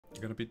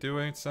gonna be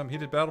doing some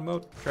heated battle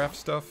mode, draft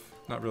stuff.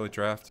 Not really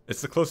draft.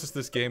 It's the closest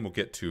this game will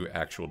get to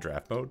actual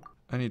draft mode.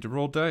 I need to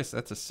roll dice.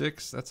 That's a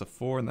 6, that's a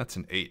 4, and that's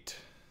an 8.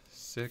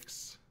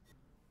 6,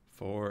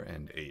 4,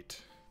 and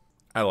 8.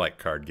 I like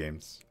card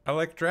games. I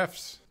like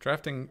drafts.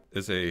 Drafting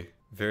is a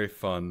very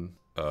fun,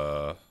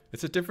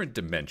 it's a different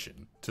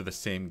dimension to the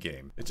same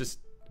game. It just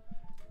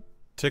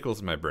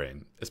tickles my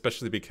brain,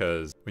 especially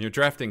because when you're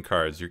drafting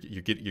cards, you're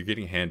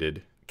getting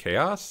handed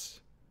chaos,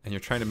 and you're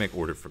trying to make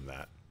order from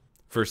that.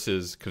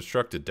 Versus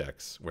constructed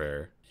decks,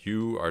 where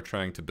you are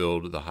trying to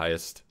build the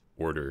highest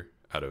order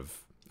out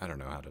of, I don't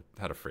know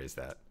how to phrase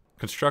that.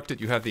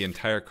 Constructed, you have the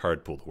entire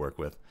card pool to work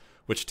with,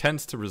 which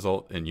tends to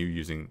result in you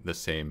using the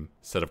same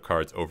set of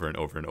cards over and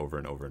over and over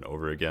and over and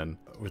over again.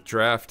 With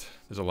draft,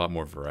 there's a lot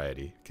more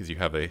variety because you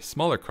have a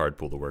smaller card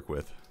pool to work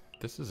with.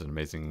 This is an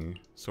amazing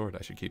sword.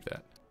 I should keep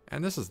that.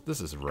 And this is right.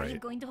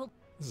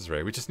 This is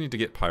right. We just need to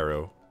get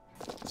pyro.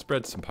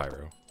 Spread some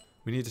pyro.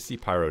 We need to see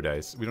pyro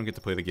dice. We don't get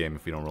to play the game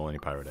if we don't roll any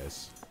pyro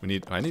dice. We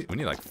need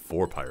like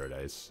 4 pyro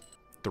dice.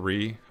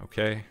 3,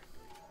 okay.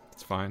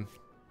 It's fine.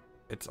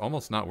 It's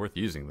almost not worth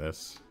using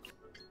this.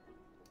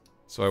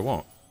 So I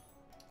won't.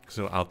 Because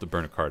I'll have to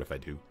burn a card if I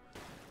do.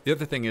 The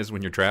other thing is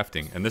when you're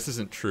drafting, and this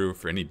isn't true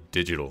for any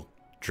digital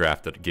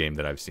draft game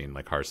that I've seen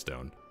like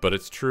Hearthstone, but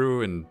it's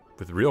true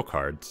with real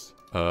cards.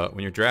 When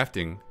you're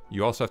drafting,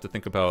 you also have to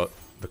think about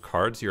the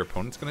cards your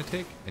opponent's going to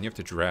take, and you have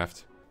to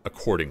draft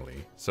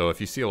accordingly. So if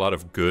you see a lot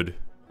of good,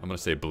 I'm going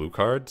to say blue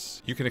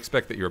cards, you can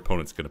expect that your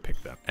opponent's going to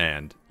pick them,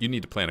 and you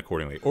need to plan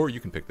accordingly, or you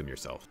can pick them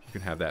yourself. You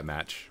can have that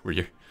match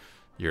where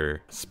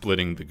you're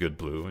splitting the good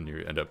blue and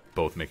you end up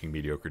both making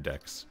mediocre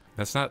decks.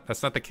 That's not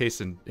the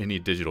case in any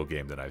digital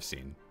game that I've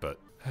seen, but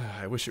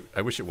I wish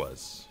it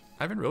was.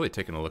 I haven't really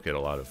taken a look at a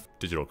lot of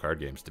digital card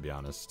games, to be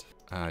honest.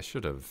 I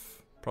should have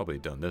probably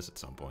done this at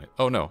some point.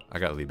 Oh no, I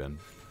got Lieben.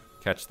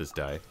 Catch this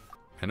die.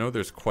 I know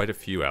there's quite a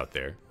few out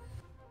there,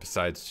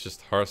 besides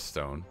just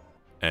Hearthstone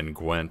and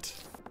Gwent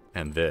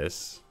and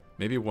this.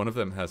 Maybe one of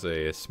them has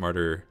a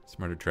smarter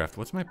draft.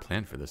 What's my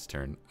plan for this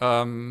turn?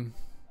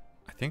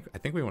 I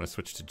think we want to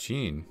switch to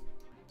Gene.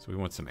 So we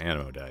want some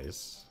Anemo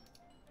dice.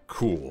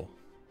 Cool.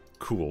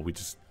 Cool. We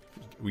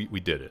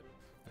did it.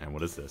 And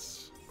what is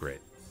this?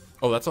 Great.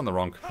 Oh, that's on the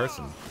wrong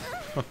person.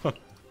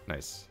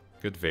 Nice.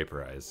 Good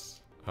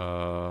vaporize.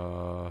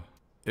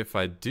 If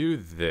I do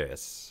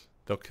this,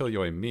 they'll kill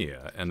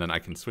Yoimiya, and then I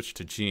can switch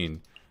to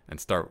Gene and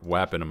start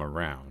whapping him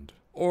around.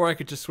 Or I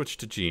could just switch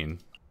to Gene.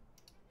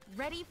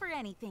 Ready for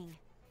anything.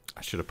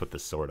 I should have put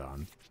this sword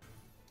on.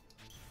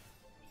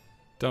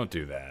 Don't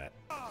do that.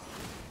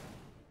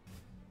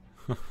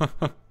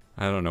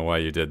 I don't know why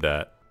you did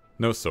that.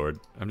 No sword.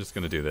 I'm just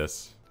gonna do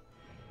this.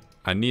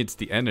 I needs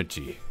the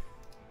energy.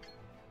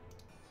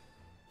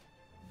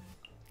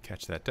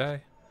 Catch that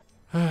die.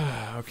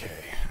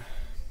 Okay.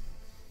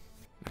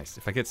 Nice.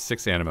 If I get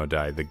 6 Anemo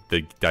die,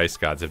 the dice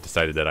gods have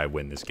decided that I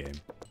win this game.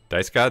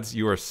 Dice gods,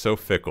 you are so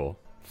fickle.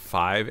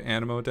 5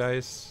 Anemo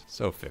dice?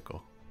 So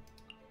fickle.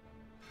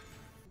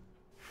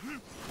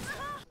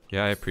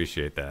 Yeah, I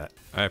appreciate that.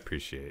 I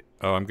appreciate.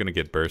 Oh, I'm gonna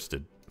get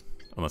bursted.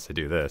 Unless I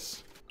do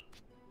this.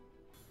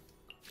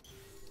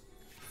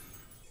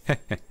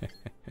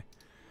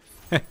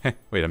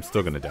 Wait, I'm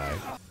still gonna die.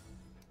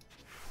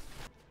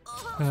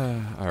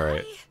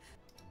 Alright.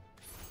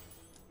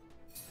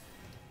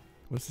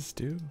 What does this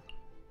do?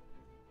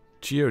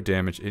 Geo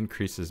damage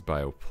increases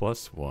by a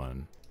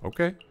 +1.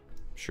 Okay,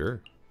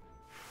 sure.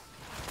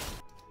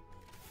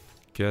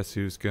 Guess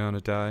who's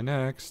gonna die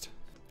next?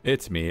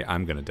 It's me.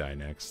 I'm gonna die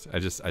next. I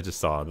just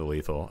saw the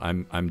lethal.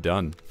 I'm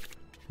done.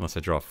 Unless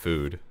I draw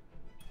food.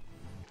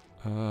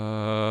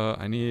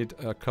 I need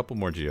a couple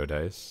more Geo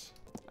dice.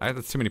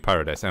 That's too many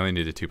Pyro dice. I only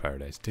needed 2 Pyro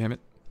dice. Damn it.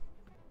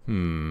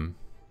 How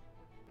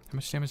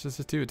much damage does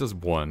this do? It does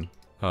 1.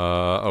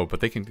 Oh, but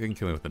they can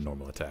kill me with a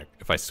normal attack.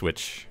 If I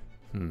switch.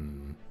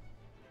 I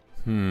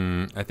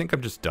think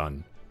I'm just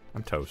done.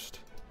 I'm toast.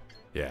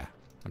 Yeah,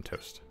 I'm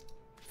toast.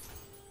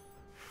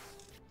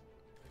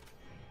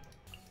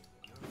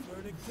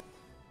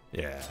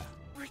 Yeah.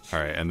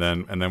 Alright, and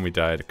then we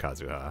die to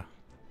Kazuha.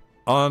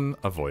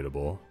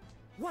 Unavoidable.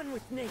 One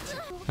with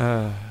nature.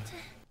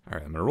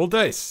 Alright, I'm gonna roll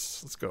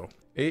dice. Let's go.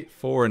 8,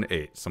 4, and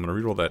 8. So I'm gonna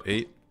reroll that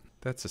 8.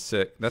 That's a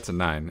 6. That's a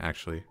 9,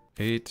 actually.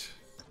 8.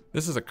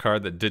 This is a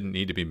card that didn't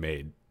need to be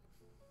made.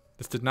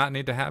 This did not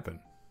need to happen.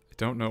 I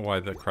don't know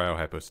why the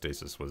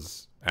cryohypostasis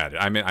was added.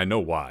 I mean, I know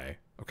why.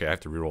 Okay, I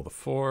have to reroll the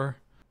 4.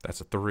 That's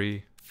a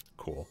 3.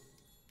 Cool.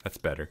 That's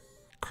better.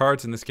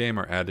 Cards in this game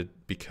are added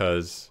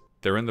because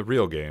they're in the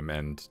real game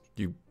and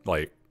you,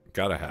 like,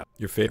 gotta have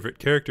your favorite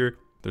character.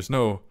 There's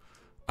no,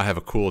 I have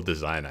a cool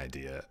design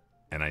idea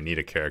and I need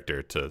a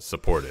character to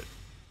support it.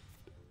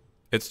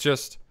 It's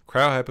just,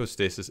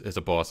 cryohypostasis is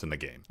a boss in the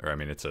game. Or, I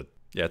mean, it's a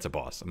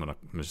boss. I'm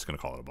just gonna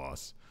call it a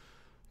boss.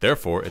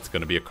 Therefore, it's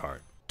gonna be a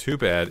card. Too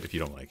bad if you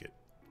don't like it.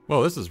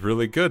 Well, this is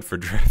really good for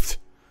draft.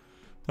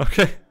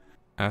 Okay.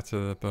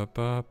 After the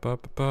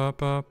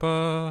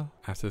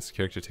after this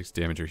character takes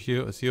damage or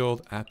is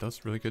healed.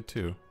 That's really good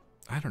too.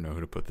 I don't know who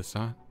to put this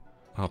on.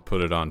 I'll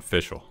put it on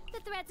Fischl.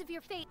 The threads of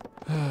your fate.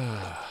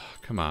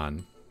 Come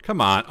on. Come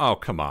on. Oh,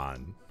 come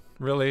on.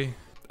 Really?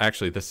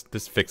 Actually, this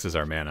fixes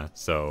our mana,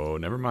 so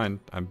never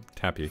mind. I'm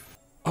happy.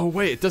 Oh,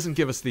 wait, it doesn't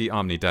give us the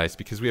Omni dice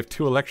because we have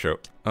 2 Electro.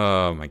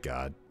 Oh, my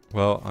God.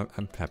 Well,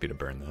 I'm happy to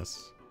burn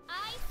this.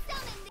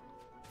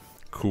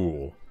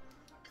 Cool.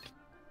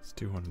 Let's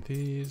do one of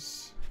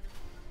these.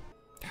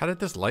 How did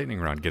this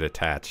lightning rod get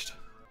attached?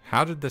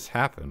 How did this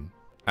happen?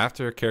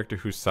 After a character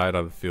whose side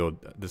of the field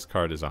this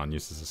card is on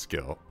uses a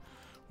skill.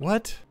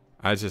 What?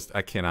 I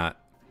cannot.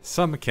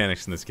 Some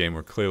mechanics in this game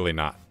were clearly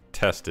not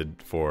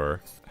tested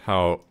for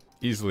how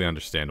easily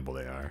understandable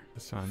they are.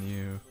 This on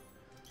you.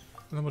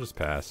 And then we'll just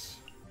pass.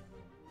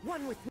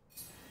 One with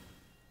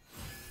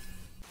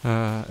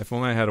if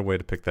only I had a way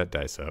to pick that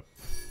dice up.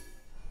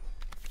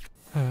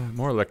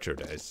 More Electro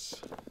dice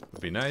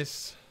would be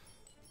nice.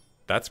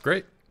 That's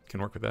great. Can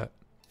work with that.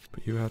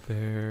 Put you out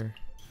there.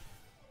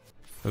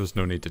 There was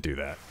no need to do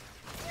that.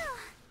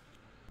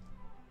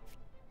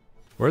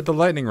 Where'd the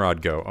lightning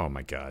rod go? Oh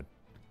my God.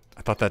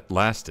 I thought that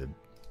lasted.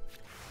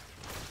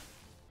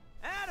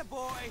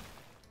 Attaboy!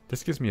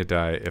 This gives me a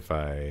die if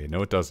I...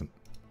 No, it doesn't.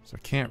 So I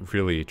can't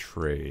really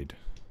trade.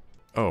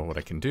 Oh, what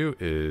I can do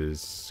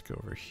is go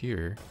over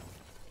here.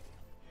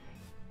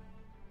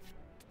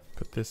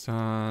 Put this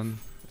on.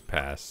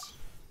 Pass.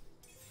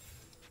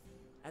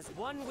 As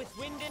one with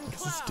wind and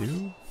What's this cloud.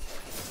 do?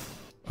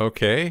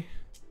 Okay.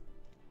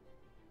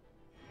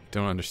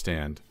 Don't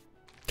understand.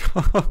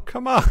 Oh,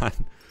 come on! I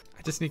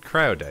just need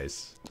cryo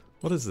dice.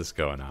 What is this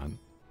going on?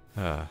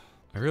 I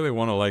really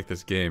want to like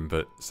this game,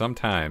 but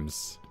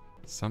sometimes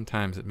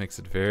it makes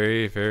it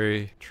very,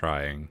 very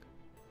trying.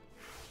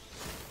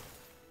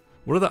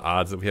 What are the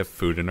odds that we have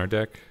food in our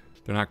deck?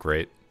 They're not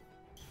great.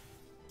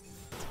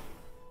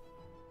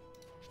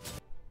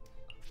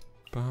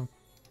 Bump.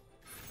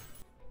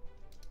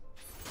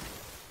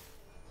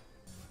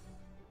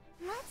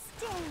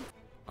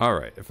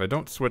 Alright, if I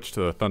don't switch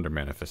to the Thunder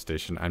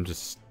Manifestation, I'm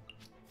just...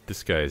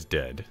 This guy is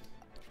dead.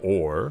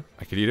 Or,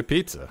 I could eat a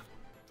pizza.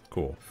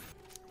 Cool.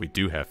 We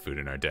do have food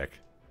in our deck.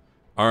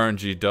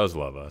 RNG does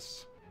love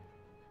us.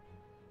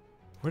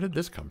 Where did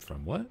this come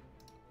from? What?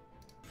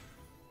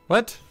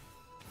 What?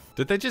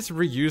 Did they just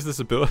reuse this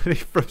ability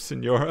from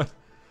Senora?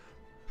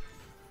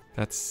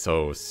 That's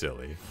so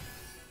silly.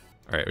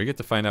 Alright, we get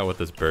to find out what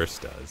this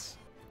burst does.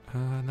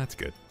 And that's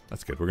good.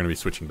 That's good. We're going to be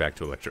switching back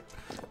to Electric.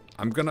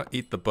 I'm going to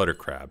eat the butter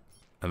crab.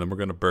 And then we're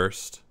going to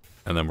burst.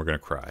 And then we're going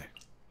to cry.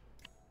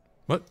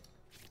 What?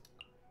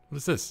 What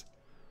is this?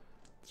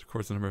 This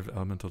records the number of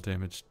elemental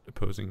damage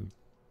opposing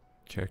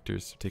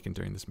characters taken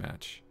during this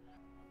match.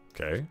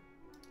 Okay.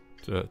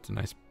 It's a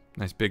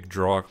nice big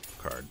draw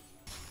card.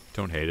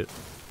 Don't hate it.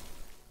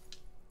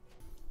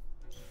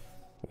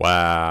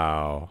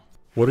 Wow.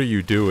 What are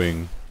you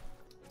doing?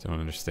 Don't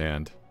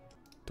understand.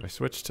 Do I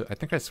switch to... I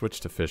think I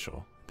switched to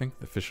official. I think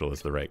the official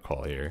is the right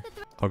call here.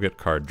 I'll get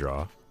card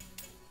draw.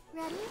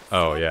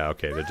 Oh yeah,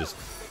 okay, they're just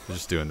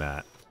doing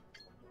that.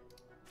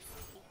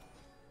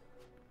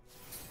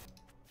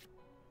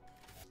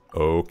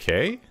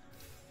 Okay.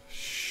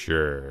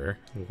 Sure.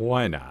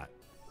 Why not?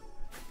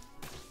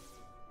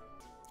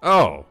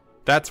 Oh,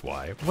 that's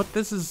why. What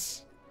this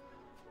is...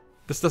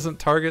 This doesn't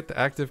target the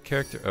active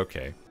character?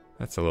 Okay.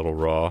 That's a little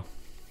raw.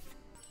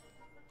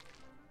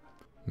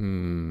 Fish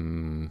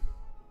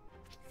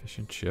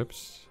and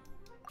chips.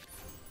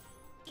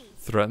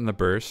 Threaten the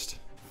burst.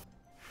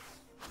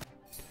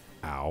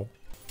 Ow.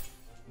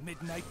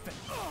 Midnight.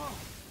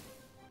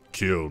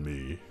 Kill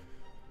me.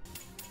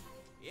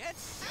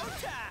 It's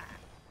showtime.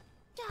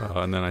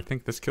 And then I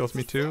think this kills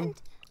me too.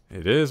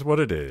 It is what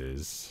it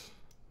is.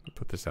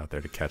 Put this out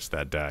there to catch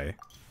that die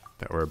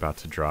that we're about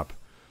to drop.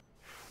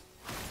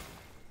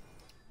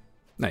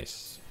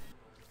 Nice.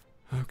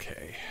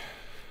 Okay.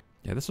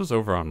 Yeah, this was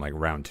over on like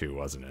round 2,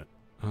 wasn't it?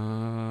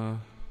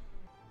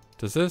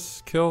 Does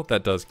this kill?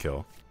 That does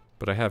kill.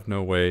 But I have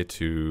no way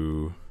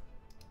to...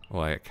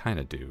 Well, I kind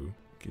of do.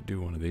 Could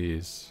do one of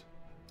these.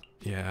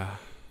 Yeah.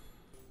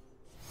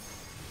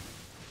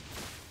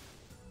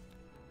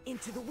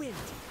 Into the wind.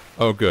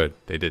 Oh, good.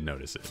 They did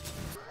notice it.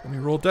 Let me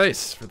roll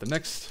dice for the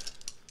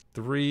next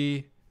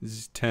 3,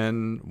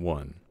 10,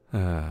 1.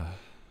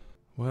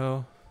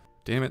 Well,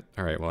 damn it.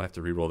 All right, well, I have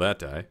to re-roll that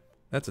die.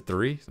 That's a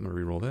 3, so I'm going to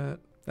re-roll that.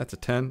 That's a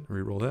 10,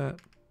 re-roll that.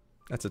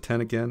 That's a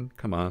 10 again.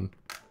 Come on.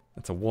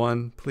 That's a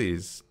 1,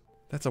 please.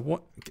 That's a 1.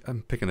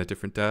 I'm picking a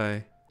different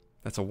die.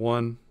 That's a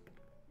 1.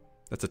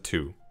 That's a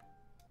 2.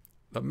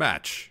 The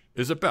match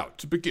is about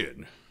to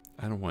begin.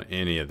 I don't want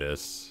any of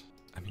this.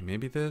 I mean,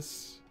 maybe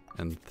this.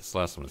 And this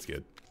last one is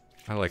good.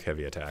 I like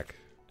heavy attack.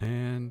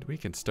 And we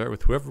can start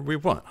with whoever we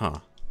want, huh?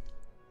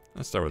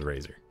 Let's start with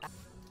Razor.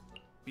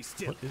 Be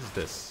still. What is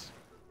this?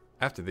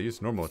 After they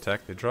use normal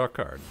attack, they draw a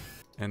card.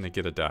 And they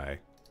get a die.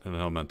 An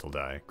elemental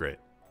die. Great.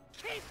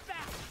 Keep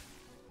that.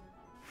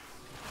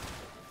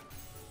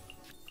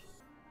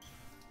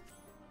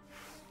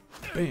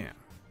 Bam.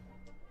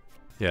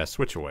 Yeah,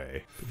 switch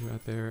away. Put you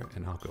out there,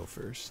 and I'll go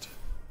first.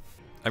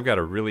 I've got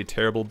a really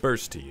terrible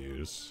burst to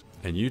use,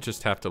 and you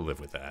just have to live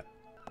with that.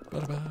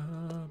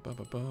 Ba-da-ba,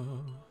 ba-ba-ba.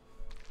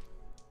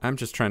 I'm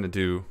just trying to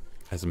do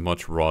as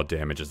much raw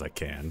damage as I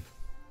can.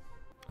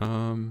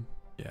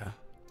 Yeah.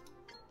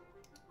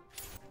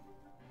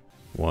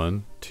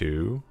 1,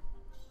 2,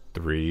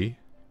 3,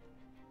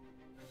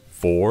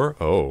 4.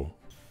 Oh,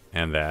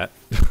 and that.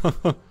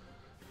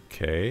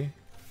 Okay.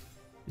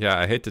 Yeah,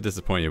 I hate to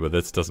disappoint you, but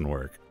this doesn't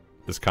work.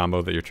 This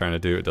combo that you're trying to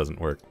do, it doesn't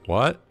work.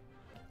 What?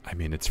 I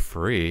mean, it's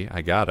free.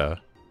 I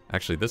gotta.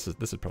 Actually, this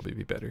would probably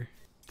be better.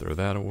 Throw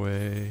that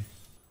away.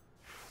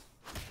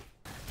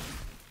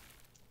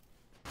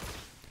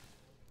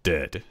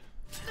 Dead.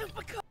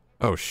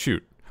 Oh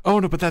shoot. Oh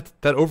no, but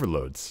that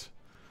overloads.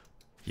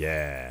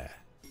 Yeah.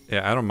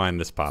 Yeah, I don't mind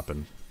this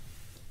popping.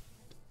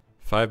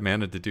 5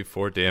 mana to do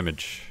 4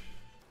 damage.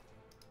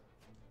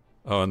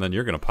 Oh, and then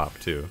you're gonna pop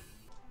too.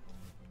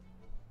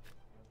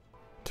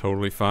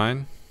 Totally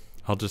fine.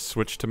 I'll just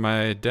switch to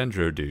my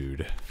Dendro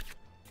dude.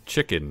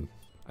 Chicken.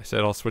 I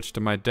said I'll switch to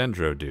my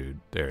Dendro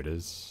dude. There it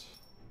is.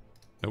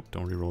 Nope,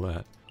 don't reroll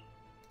that.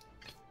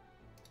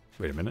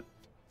 Wait a minute.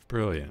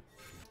 Brilliant.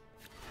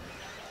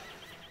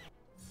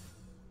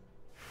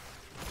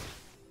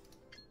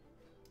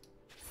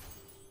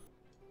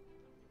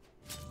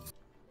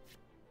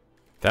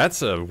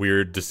 That's a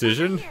weird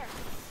decision.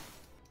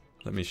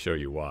 Let me show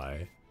you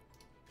why.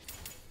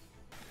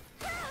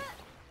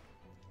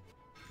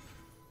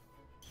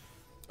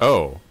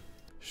 Oh.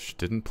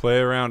 Didn't play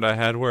around, I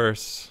had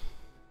worse.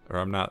 Or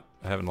I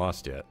haven't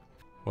lost yet.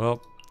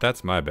 Well,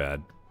 that's my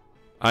bad.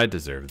 I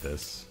deserve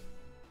this.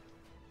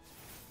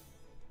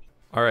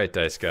 Alright,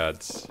 Dice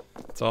Gods.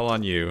 It's all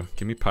on you.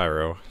 Give me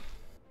Pyro.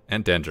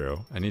 And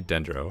Dendro. I need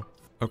Dendro.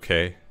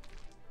 Okay.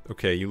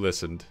 Okay, you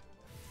listened.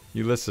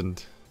 You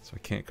listened. So I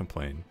can't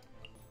complain.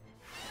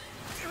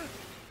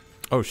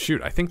 Oh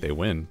shoot, I think they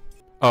win.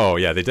 Oh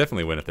yeah, they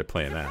definitely win if they're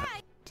playing that.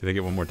 Do they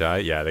get one more die?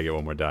 Yeah, they get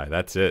one more die.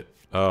 That's it.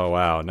 Oh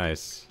wow,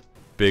 nice.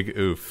 Big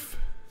oof.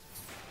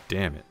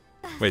 Damn it.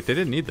 Wait, they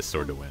didn't need the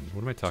sword to win.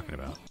 What am I talking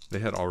about? They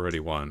had already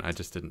won. I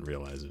just didn't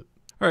realize it.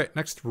 Alright,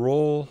 next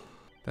roll.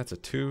 That's a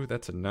 2,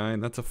 that's a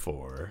 9, that's a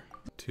 4.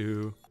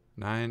 2,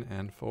 9,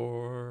 and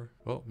 4.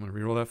 Well, I'm gonna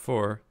reroll that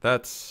 4.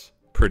 That's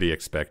pretty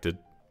expected.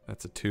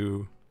 That's a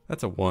 2.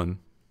 That's a 1.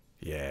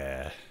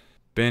 Yeah.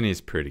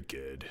 Benny's pretty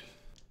good.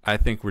 I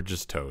think we're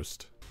just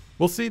toast.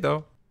 We'll see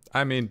though.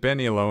 I mean,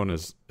 Benny alone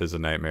is a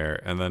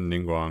nightmare, and then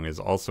Ningguang is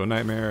also a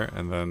nightmare,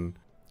 and then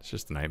it's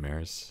just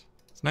nightmares.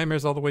 It's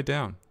nightmares all the way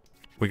down.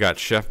 We got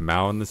Chef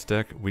Mao in this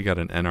deck, we got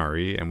an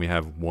NRE, and we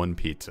have 1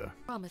 pizza.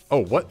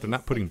 Oh, what? They're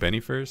not putting Benny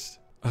first?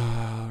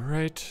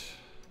 Right.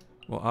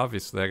 Well,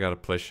 obviously I gotta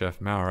play Chef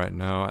Mao right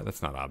now.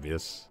 That's not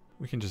obvious.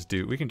 We can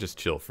just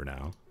chill for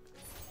now.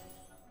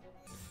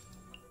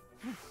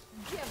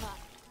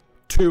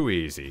 Too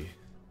easy.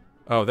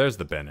 Oh, there's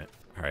the Bennett.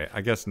 Alright,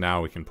 I guess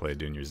now we can play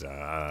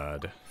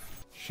Dunyazad.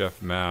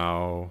 Chef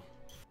Mao.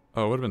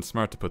 Oh, it would have been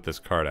smart to put this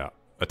card out.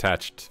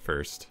 Attached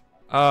first.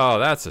 Oh,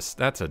 that's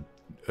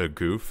a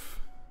goof.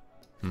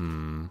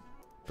 Burn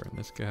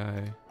this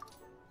guy.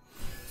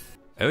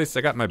 At least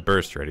I got my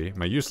burst ready.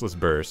 My useless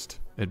burst.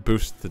 It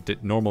boosts the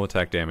normal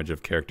attack damage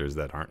of characters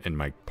that aren't in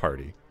my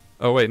party.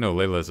 Oh wait, no,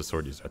 Layla is a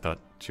sword user. I thought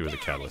she was a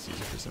catalyst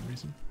user for some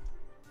reason.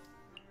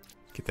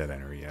 Get that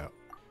NRE out.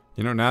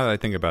 You know, now that I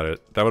think about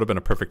it, that would have been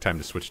a perfect time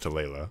to switch to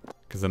Layla,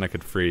 because then I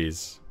could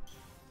freeze.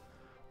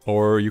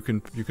 Or you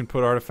can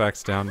put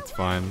artifacts down. It's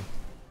fine.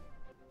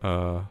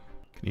 Can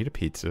eat a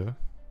pizza,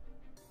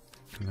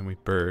 and then we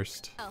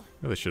burst.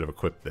 Really should have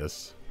equipped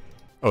this.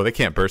 Oh, they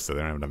can't burst though.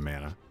 They don't have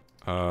enough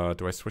mana.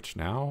 Do I switch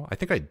now? I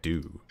think I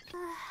do.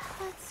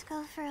 Let's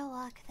go for a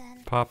walk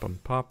then. Pop 'em,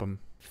 pop 'em.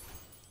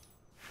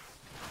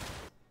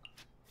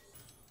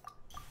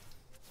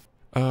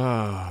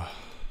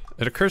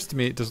 It occurs to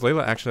me, does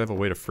Layla actually have a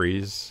way to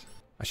freeze?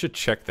 I should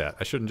check that.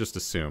 I shouldn't just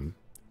assume.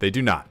 They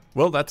do not.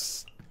 Well,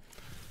 that's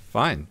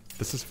fine.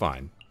 This is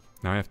fine.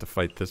 Now I have to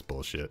fight this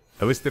bullshit.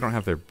 At least they don't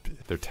have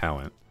their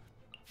talent.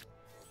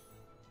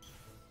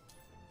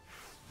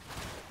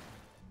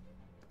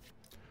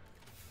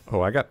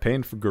 Oh, I got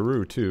pain for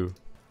Guru too.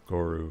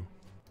 Guru.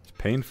 It's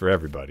pain for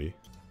everybody.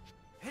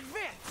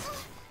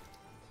 Advance.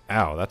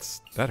 Ow,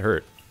 that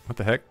hurt. What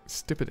the heck?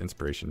 Stupid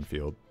inspiration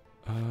field.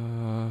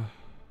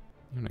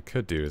 What I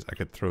could do is I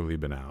could throw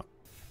Lieben out.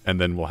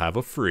 And then we'll have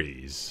a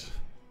freeze.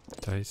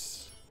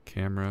 Dice.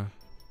 Camera.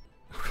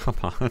 Come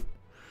on.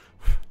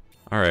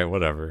 Alright,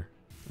 whatever.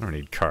 I don't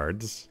need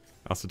cards.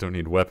 I also don't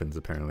need weapons,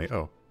 apparently.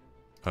 Oh.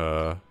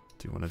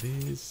 Do one of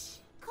these.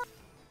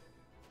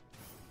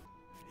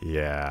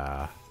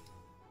 Yeah.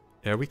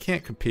 Yeah, we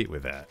can't compete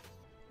with that.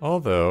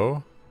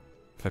 Although,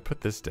 if I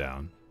put this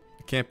down,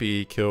 I can't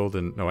be killed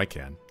and... No, I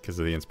can, because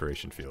of the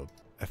inspiration field.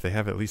 If they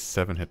have at least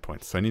 7 hit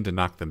points, so I need to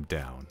knock them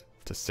down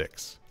to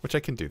 6, which I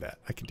can do that.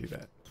 I can do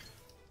that.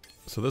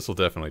 So this will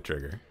definitely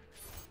trigger.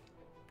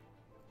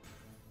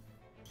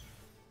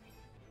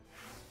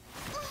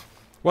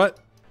 What?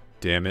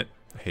 Damn it.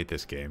 I hate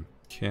this game.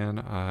 Can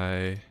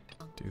I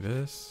do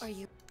this?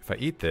 If I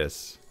eat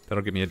this,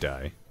 that'll give me a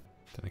die.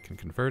 Then I can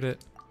convert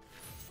it.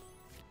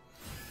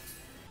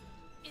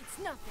 It's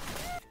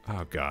nothing.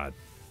 Oh god.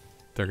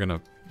 They're gonna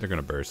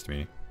burst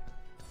me.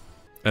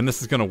 And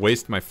this is gonna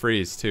waste my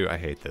freeze too. I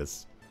hate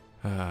this.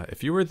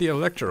 If you were the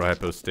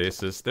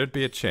electrohypostasis, there'd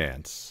be a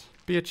chance.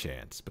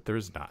 But there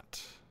is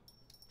not.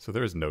 So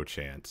there is no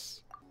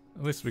chance.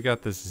 At least we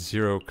got this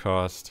 0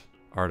 cost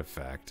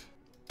artifact.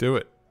 Do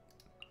it.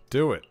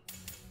 Do it.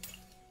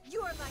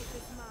 Your life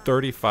is mine.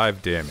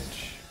 35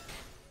 damage.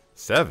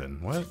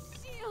 7? What?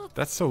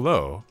 That's so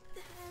low.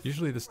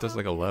 Usually this does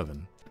like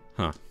 11.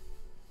 Huh.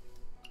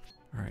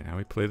 Alright, now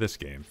we play this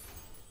game.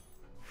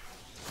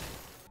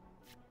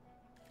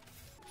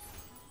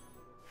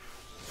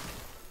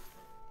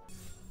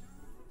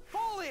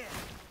 Fall in.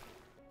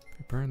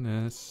 We burn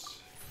this.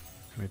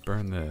 And we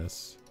burn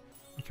this.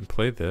 We can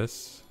play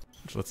this,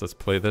 which lets us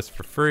play this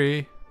for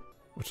free,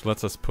 which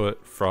lets us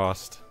put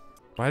Frost.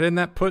 Why didn't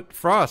that put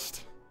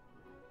Frost?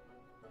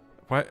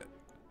 Why?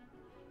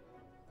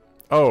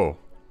 Oh,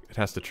 it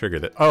has to trigger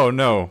that. Oh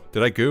no,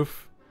 did I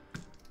goof?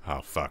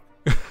 Oh fuck.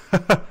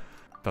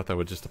 Thought that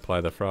would just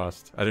apply the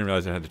Frost. I didn't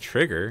realize it had to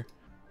trigger.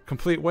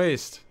 Complete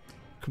waste.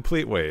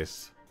 Complete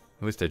waste.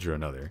 At least I drew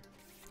another.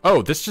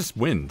 Oh, this just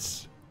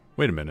wins.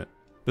 Wait a minute.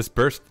 This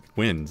burst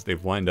wins.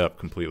 They've lined up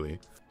completely.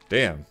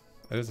 Damn,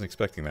 I wasn't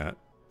expecting that.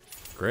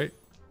 Great.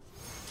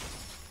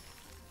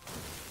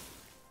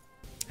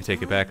 I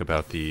take it back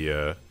about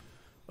the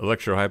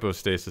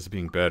electrohypostasis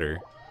being better.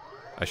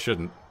 I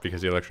shouldn't,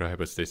 because the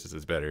electrohypostasis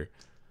is better.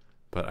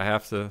 But I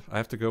have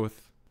to go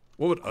with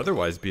what would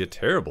otherwise be a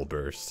terrible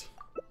burst.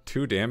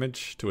 2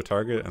 damage to a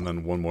target and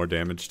then 1 more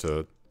damage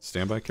to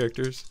standby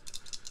characters.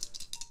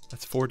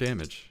 That's 4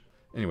 damage.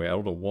 Anyway, I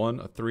rolled a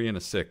 1, a 3, and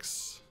a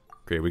 6.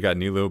 Great, we got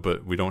Nilo,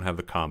 but we don't have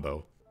the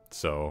combo.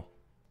 So,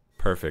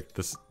 perfect.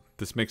 This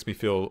makes me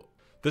feel...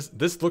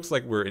 This looks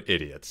like we're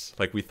idiots.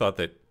 Like we thought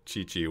that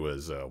Chi-Chi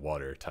was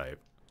water type.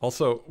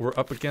 Also, we're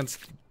up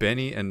against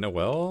Benny and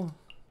Noelle.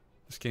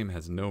 This game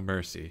has no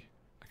mercy.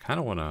 I kind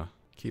of want to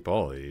keep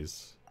all of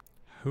these.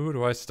 Who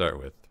do I start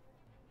with?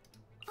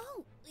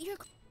 Oh, you're...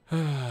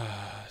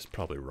 It's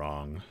probably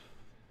wrong.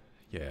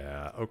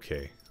 Yeah,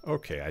 okay.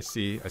 Okay, I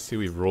see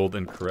we've rolled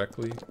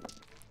incorrectly.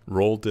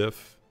 Roll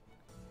diff.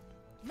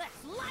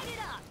 Let's light it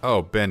up.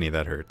 Oh, Benny,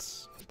 that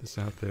hurts. Put this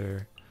out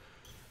there.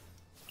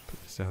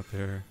 Put this out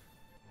there.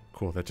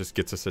 Cool, that just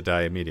gets us a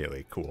die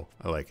immediately. Cool,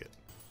 I like it.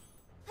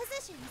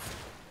 Positions.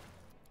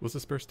 What's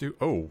this burst do?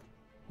 Oh,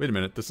 wait a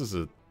minute. This is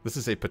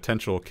a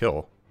potential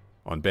kill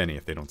on Benny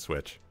if they don't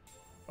switch.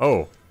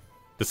 Oh,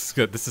 this is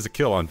good. This is a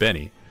kill on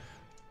Benny.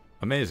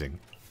 Amazing.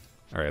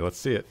 All right, let's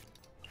see it.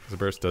 The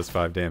burst does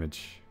 5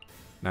 damage.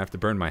 And I have to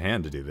burn my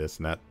hand to do this,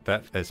 and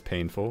that is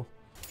painful.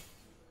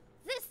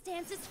 This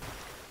dance is...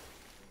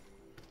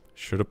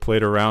 Should have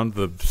played around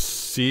the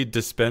Seed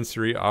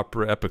Dispensary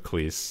Opera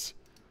Epiclese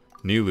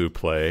Nilu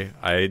play.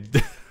 I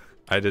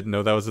didn't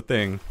know that was a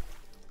thing,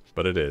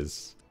 but it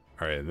is.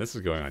 All right, and this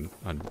is going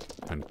on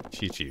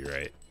Chi-Chi,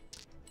 right?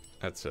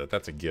 That's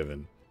a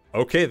given.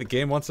 Okay, the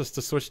game wants us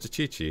to switch to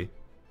Chi-Chi. I'm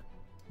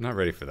not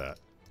ready for that.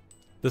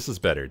 This is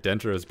better.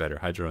 Dendro is better.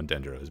 Hydro and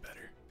Dendro is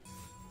better.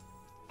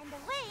 And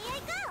away I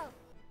go.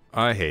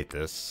 I hate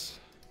this.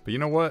 But you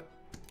know what?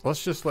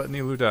 Let's just let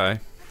Nilu die.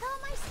 With all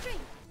my strength.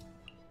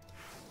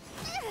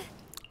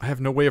 I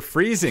have no way of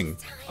freezing.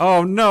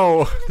 Oh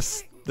no!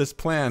 This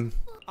plan.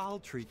 I'll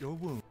treat your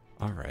wound.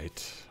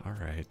 Alright,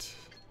 alright.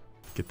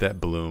 Get that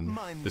bloom.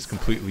 This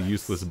completely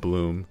useless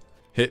bloom.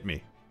 Hit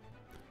me.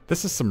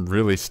 This is some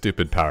really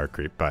stupid power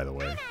creep, by the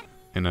way.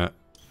 In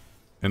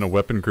a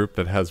weapon group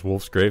that has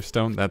Wolf's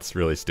Gravestone, that's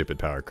really stupid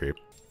power creep.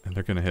 And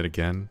they're gonna hit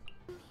again.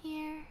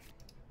 Here.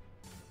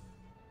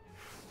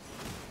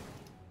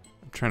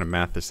 I'm trying to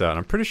math this out.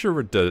 I'm pretty sure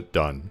we're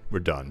done. We're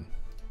done.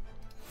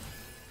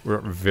 We're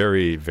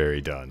very,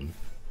 very done.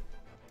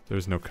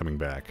 There's no coming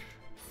back.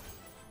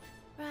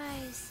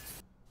 Rise.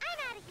 I'm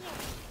out of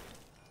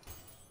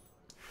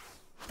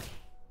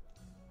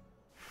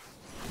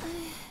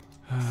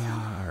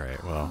here.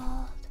 Alright,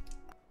 well.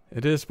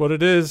 It is what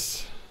it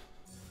is.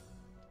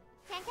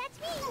 Can't catch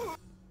me.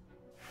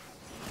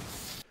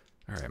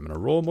 Alright, I'm gonna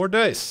roll more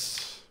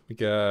dice. We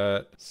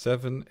got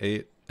 7,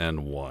 8,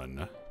 and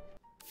 1.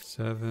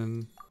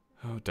 7.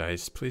 Oh,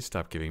 dice. Please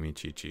stop giving me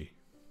Chi-Chi.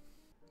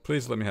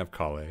 Please let me have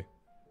Kale.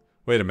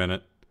 Wait a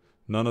minute.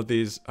 None of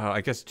these... I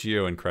guess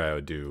Geo and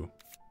Cryo do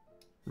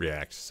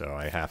react, so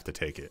I have to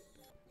take it.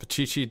 But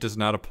Chi-Chi does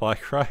not apply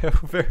Cryo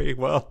very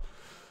well.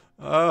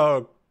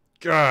 Oh,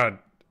 God.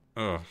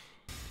 Ugh.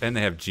 And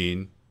they have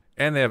Gene.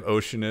 And they have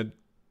Oceanid.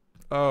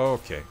 Oh,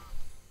 okay.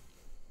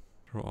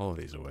 Throw all of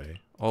these away.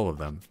 All of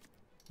them.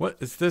 What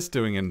is this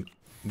doing in...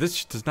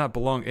 This does not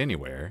belong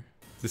anywhere.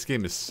 This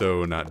game is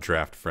so not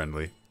draft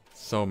friendly.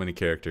 So many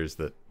characters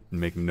that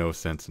make no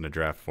sense in a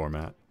draft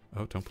format.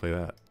 Oh, don't play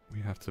that.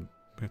 We have to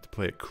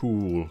play it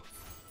cool.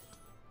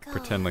 Go.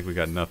 Pretend like we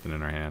got nothing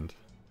in our hand.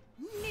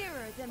 Nearer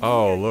than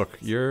Oh, the look.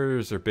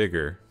 Yours are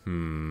bigger.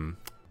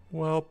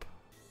 Welp.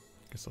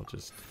 Guess I'll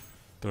just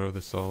throw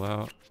this all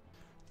out.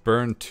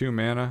 Burn 2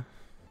 mana.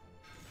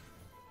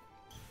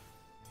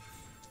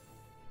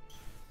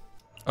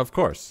 Of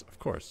course, of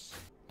course.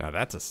 Now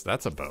that's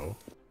a bow.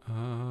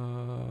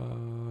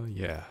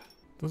 Yeah.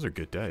 Those are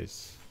good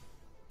dice.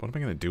 What am I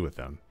gonna do with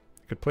them?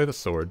 I Could play the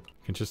sword.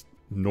 Can just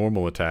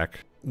normal attack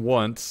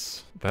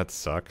once. That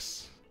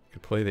sucks.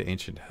 Could play the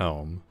ancient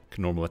helm.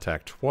 Can normal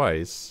attack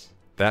twice.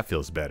 That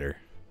feels better.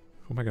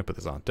 Who am I gonna put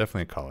this on?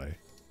 Definitely a Kale.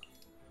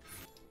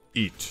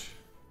 Eat.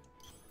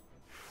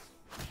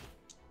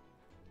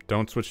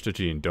 Don't switch to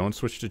Jean. Don't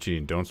switch to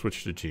Jean. Don't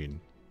switch to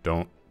Jean.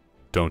 Don't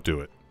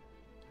do it.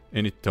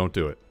 Don't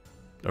do it.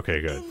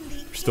 Okay, good.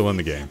 We're still in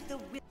the game.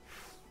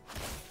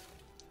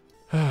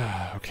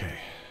 Okay.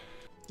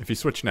 If you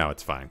switch now,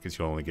 it's fine, because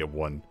you'll only get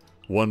one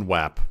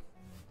whap.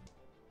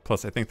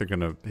 Plus, I think they're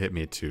gonna hit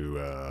me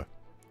to,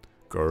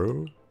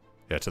 Guru?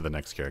 Yeah, to the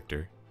next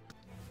character.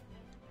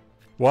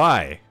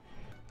 Why?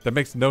 That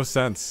makes no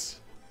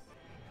sense.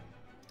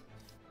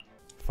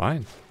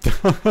 Fine.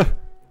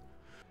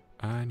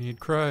 I need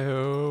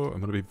cryo.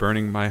 I'm gonna be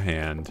burning my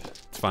hand.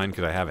 It's fine,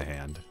 because I have a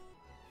hand.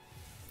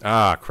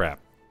 Ah, crap.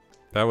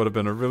 That would have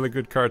been a really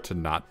good card to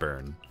not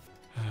burn.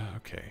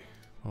 Okay.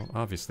 Well,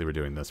 obviously we're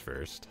doing this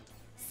first.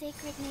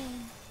 Sacred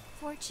name.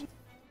 Fortune.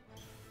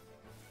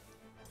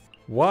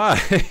 Why?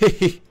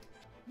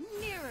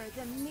 Mirror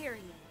the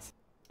myriad.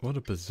 What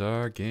a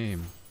bizarre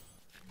game.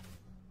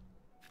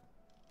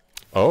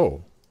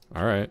 Oh,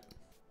 alright.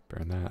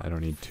 Burn that. I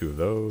don't need 2 of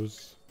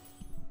those.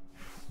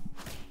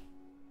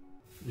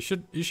 You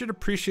should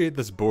appreciate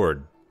this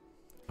board.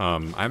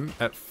 I'm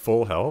at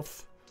full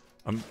health.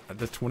 I'm at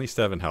the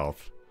 27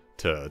 health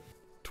to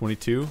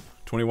 22,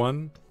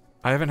 21.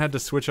 I haven't had to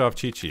switch off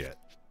Chi-Chi yet.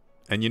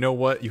 And you know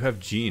what? You have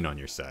Jean on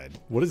your side.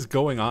 What is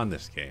going on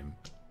this game?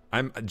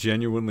 I'm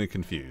genuinely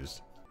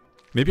confused.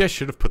 Maybe I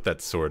should have put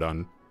that sword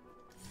on.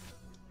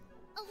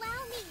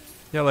 Allow me.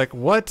 Yeah, like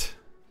what?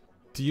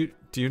 Do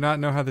you not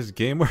know how this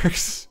game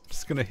works? I'm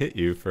just gonna hit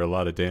you for a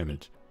lot of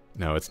damage.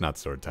 No, it's not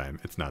sword time.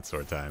 It's not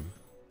sword time.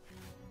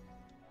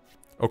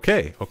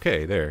 Okay,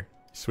 there.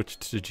 Switch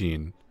to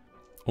Jean.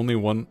 Only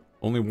one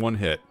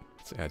hit.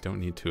 So I don't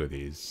need 2 of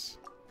these.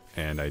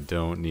 And I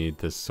don't need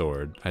this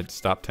sword. I'd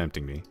stop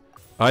tempting me.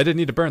 Oh, I didn't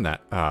need to burn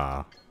that.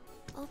 Ah.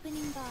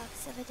 Opening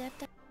box of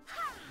Adepta.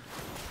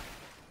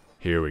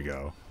 Here we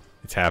go.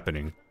 It's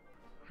happening.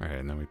 Alright,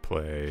 and then we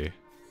play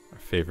our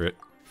favorite.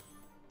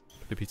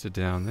 Put the pizza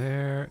down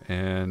there,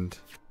 and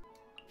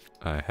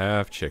I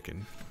have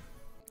chicken.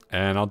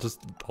 And I'll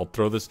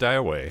throw this die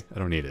away. I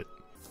don't need it.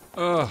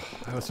 Ugh,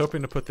 I was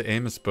hoping to put the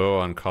Amos bow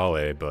on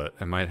Kale, but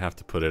I might have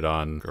to put it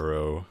on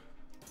Guru.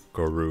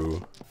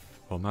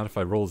 Well, not if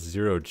I roll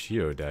 0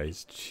 Geo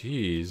dice.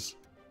 Jeez.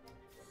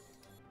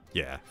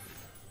 Yeah.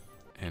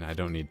 And I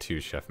don't need 2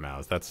 Chef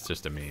Maos. That's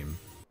just a meme.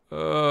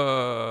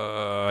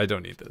 I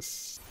don't need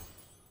this.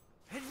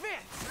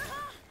 Advance!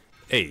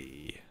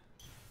 Hey.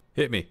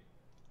 Hit me.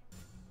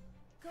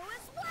 Go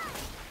as one.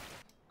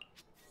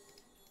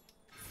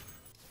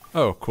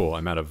 Oh, cool.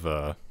 I'm out of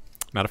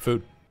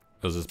food.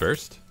 Does this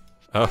burst?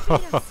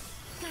 Oh,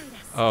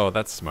 oh,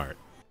 that's smart.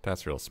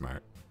 That's real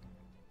smart.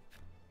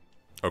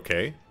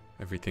 Okay.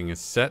 Everything is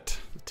set.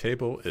 The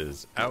table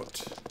is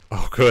out.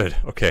 Oh, good.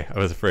 Okay, I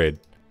was afraid.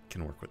 I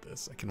can work with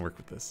this. I can work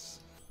with this.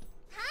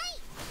 Hi.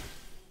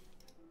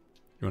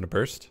 You want to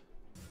burst?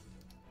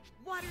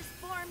 Water's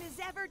form is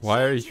ever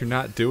Why are you changing.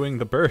 not doing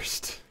the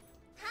burst?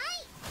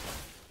 Hi.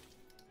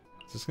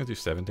 Is this going to do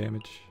 7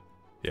 damage?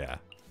 Yeah.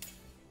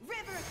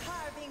 River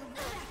carving.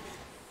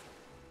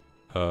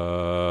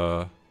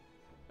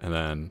 And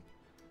then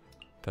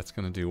that's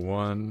going to do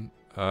 1.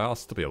 I'll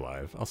still be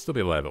alive. I'll still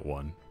be alive at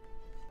 1.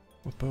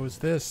 What bow is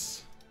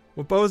this?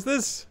 What bow is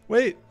this?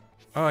 Wait.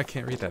 Oh, I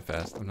can't read that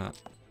fast. I'm not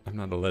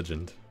a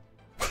legend.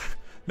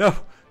 No,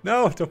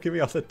 don't give me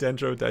all the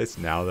Dendro dice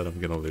now that I'm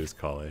gonna lose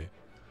Kale.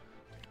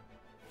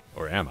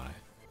 Or am I?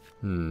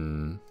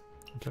 I'll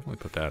definitely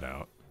put that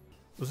out.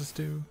 What does this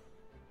do?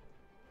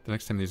 The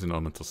next time I use an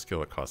elemental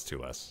skill, it costs 2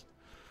 less.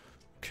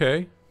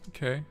 Okay.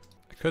 I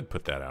could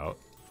put that out.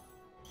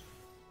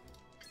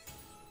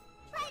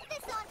 Write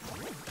this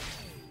on.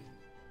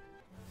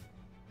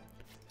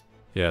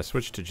 Yeah,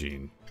 switch to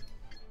Jean.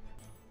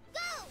 Go.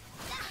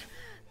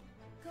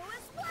 Go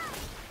as one.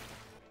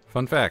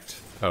 Fun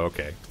fact. Oh,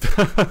 okay.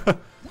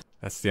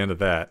 That's the end of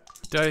that.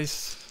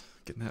 Dice.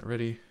 Getting that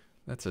ready.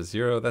 That's a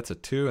 0, that's a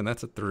 2, and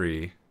that's a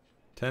 3.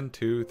 10,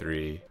 2,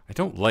 3. I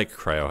don't like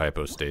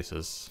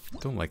cryohypostasis.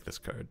 Don't like this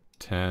card.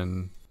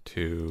 10,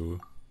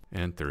 2,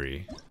 and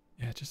 3.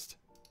 Yeah, it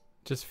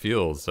just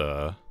feels,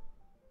 it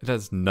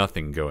has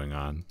nothing going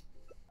on.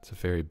 It's a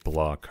very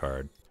blah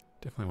card.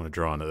 Definitely want to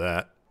draw into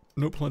that.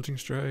 No plunging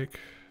strike.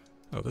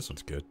 Oh, this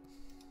one's good.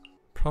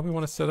 Probably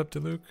want to set up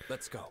Diluc.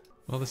 Let's go.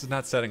 Well, this is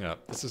not setting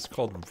up. This is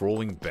called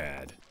rolling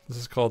bad. This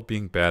is called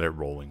being bad at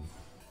rolling.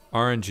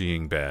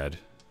 RNGing bad.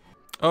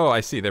 Oh, I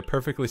see. They're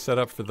perfectly set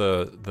up for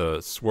the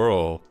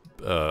swirl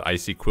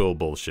icy quill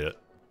bullshit.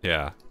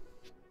 Yeah.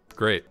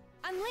 Great.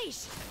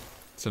 Unleash.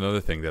 It's another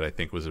thing that I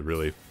think was a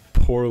really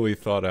poorly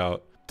thought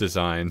out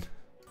design.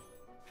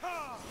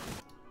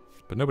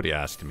 But nobody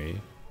asked me.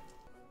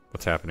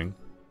 What's happening?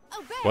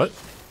 Obey. What?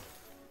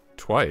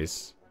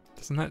 Twice?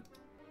 That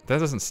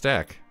doesn't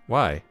stack.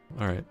 Why?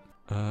 Alright.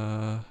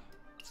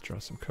 Let's draw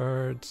some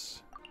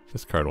cards.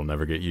 This card will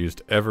never get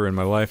used ever in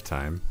my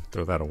lifetime.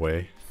 Throw that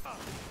away.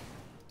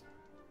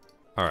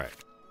 Alright.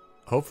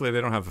 Hopefully they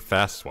don't have a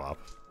fast swap.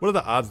 What are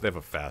the odds they have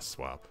a fast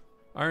swap?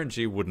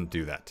 RNG wouldn't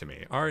do that to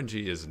me.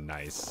 RNG is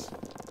nice.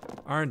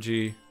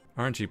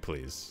 RNG,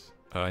 please.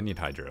 I need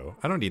hydro.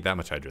 I don't need that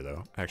much hydro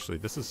though. Actually,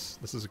 this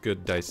is a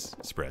good dice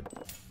spread.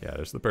 Yeah,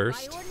 there's the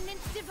burst.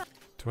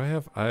 Do I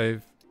have I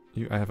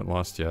haven't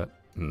lost yet.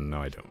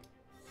 No, I don't.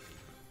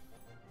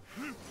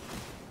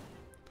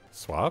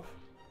 Swap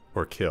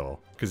or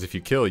kill? Because if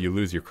you kill, you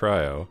lose your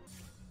cryo.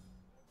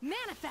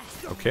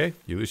 Manifest. Okay,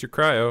 you lose your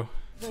cryo.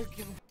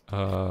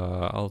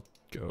 I'll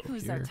go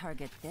Who's here. our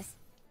target? This.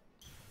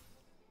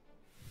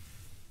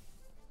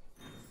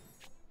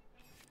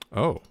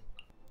 Oh,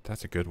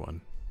 that's a good one.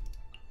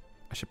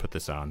 I should put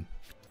this on.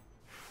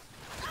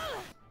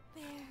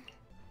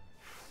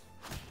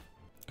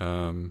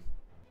 I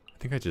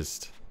think I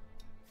just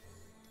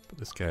put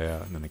this guy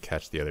out and then I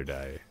catch the other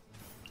die.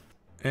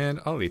 And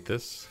I'll eat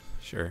this,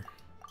 sure.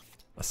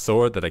 A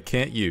sword that I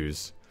can't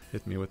use.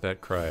 Hit me with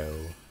that cryo.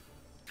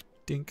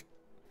 Dink.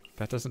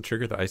 That doesn't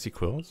trigger the icy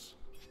quills?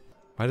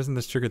 Why doesn't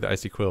this trigger the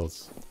icy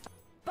quills?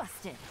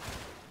 Busted.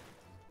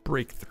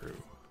 Breakthrough.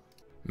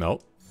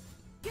 Melt.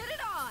 Get it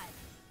on.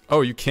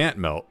 Oh, you can't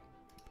melt.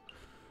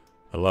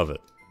 I love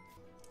it.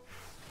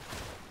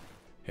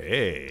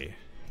 Hey,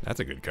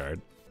 that's a good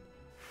card.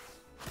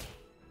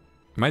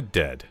 Am I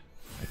dead?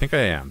 I think I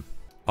am.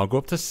 I'll go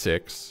up to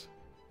 6,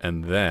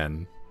 and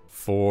then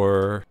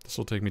 4. This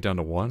will take me down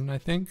to 1, I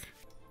think.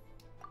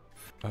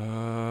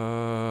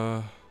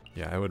 Yeah,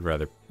 I would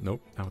rather.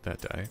 Nope, not with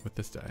that die. With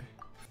this die,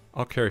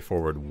 I'll carry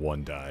forward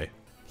 1 die.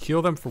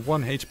 Heal them for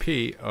 1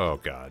 HP. Oh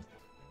god,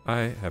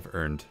 I have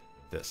earned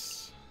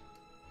this.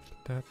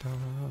 Put that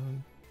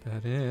on.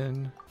 That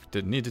in.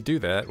 Didn't need to do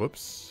that.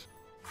 Whoops.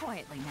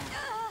 Quietly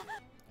now.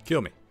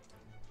 Kill me.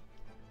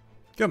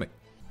 Kill me.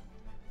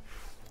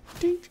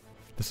 Dink.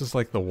 This is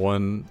like the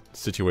one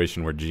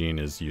situation where Jean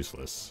is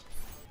useless.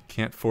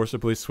 Can't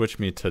forcibly switch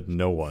me to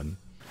no one.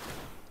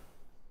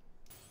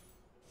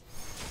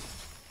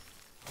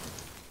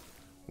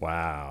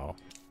 Wow.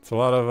 It's a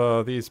lot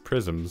of these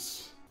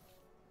prisms.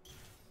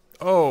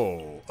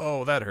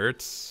 Oh, that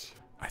hurts.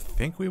 I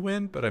think we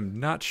win, but I'm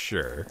not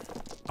sure.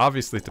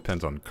 Obviously it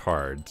depends on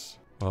cards.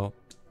 Well,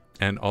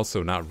 and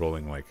also not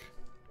rolling like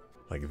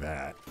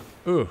that.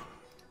 Ooh,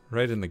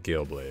 right in the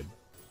Gale Blade.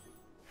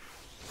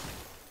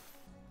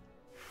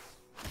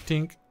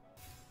 Tink. Do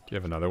you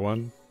have another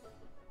one?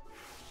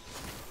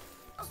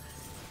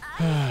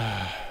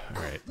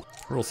 Alright,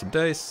 roll some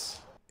dice.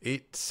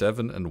 8,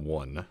 7, and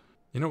 1.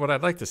 You know what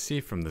I'd like to see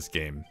from this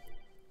game?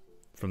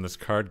 From this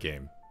card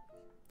game?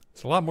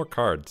 It's a lot more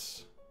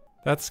cards.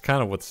 That's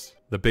kind of what's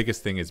the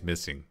biggest thing is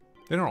missing.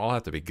 They don't all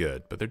have to be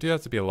good, but there do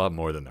have to be a lot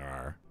more than there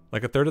are.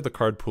 Like a third of the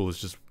card pool is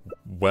just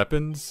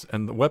weapons,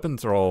 and the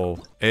weapons are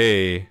all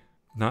A,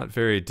 not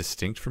very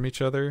distinct from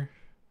each other,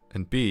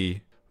 and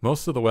B,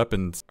 most of the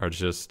weapons are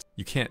just,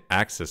 you can't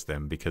access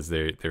them because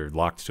they're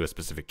locked to a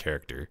specific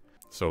character.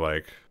 So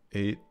like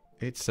 8,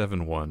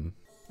 7, 1.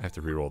 I have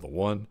to reroll the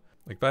 1.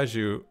 Like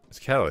Baiju is a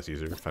catalyst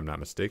user, if I'm not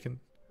mistaken.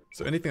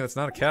 So anything that's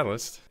not a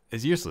catalyst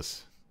is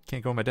useless.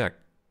 Can't go in my deck.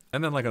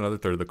 And then like another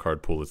third of the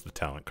card pool is the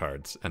talent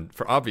cards. And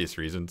for obvious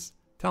reasons,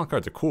 talent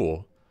cards are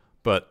cool,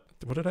 but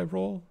what did I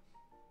roll?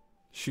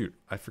 Shoot,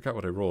 I forgot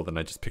what I rolled and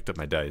I just picked up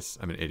my dice.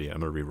 I'm an idiot. I'm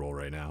gonna re-roll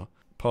right now.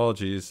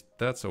 Apologies.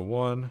 That's a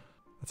 1.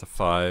 That's a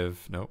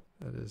 5. Nope.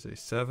 That is a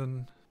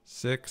 7,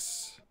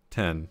 6,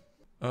 10.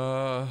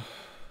 Yeah,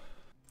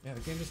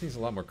 the game just needs a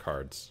lot more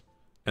cards.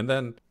 And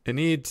then it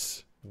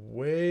needs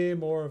way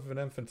more of an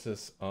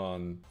emphasis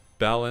on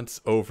balance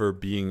over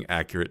being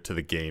accurate to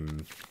the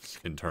game's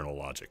internal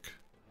logic.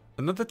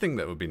 Another thing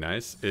that would be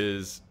nice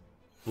is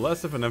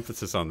less of an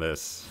emphasis on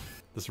this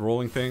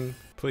rolling thing.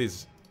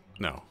 Please,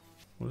 no.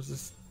 What is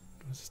this?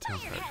 What does this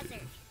talent card do?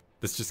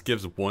 This just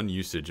gives 1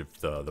 usage of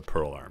the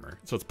pearl armor,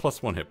 so it's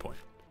plus 1 hit point.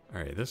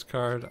 All right, this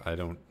card, I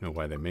don't know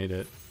why they made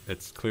it.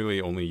 It's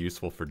clearly only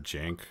useful for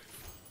jank.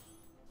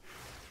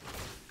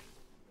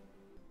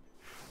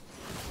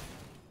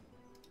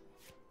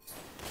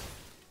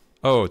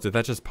 Oh, did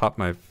that just pop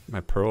my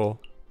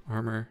pearl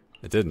armor?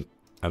 It didn't.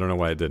 I don't know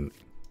why it didn't.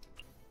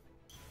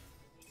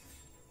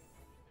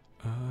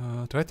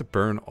 Do I have to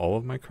burn all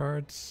of my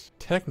cards?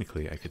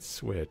 Technically, I could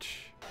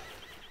switch.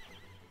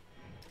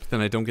 But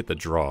then I don't get the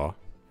draw.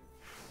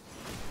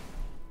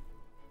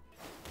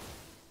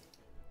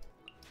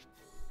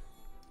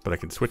 But I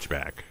can switch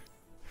back.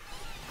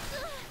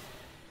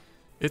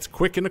 It's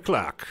quick in the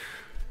clock.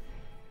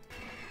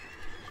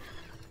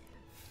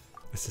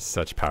 This is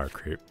such power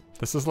creep.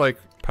 This is like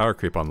power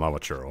creep on Lava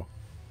Churl.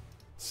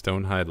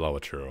 Stonehide Lava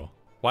Churl.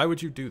 Why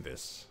would you do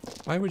this?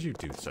 Why would you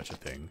do such a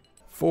thing?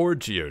 4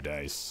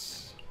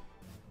 Geodice.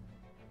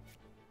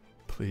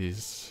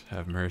 Please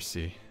have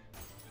mercy.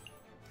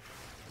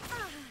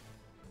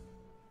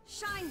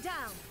 Shine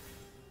down.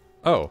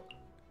 Oh,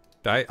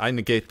 I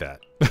negate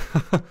that.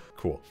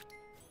 Cool.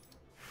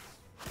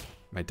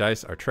 My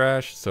dice are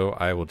trash, so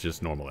I will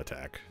just normal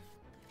attack.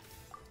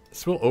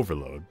 This will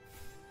overload.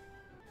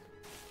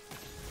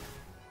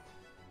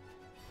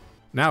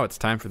 Now it's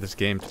time for this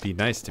game to be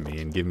nice to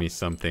me and give me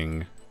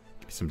something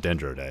some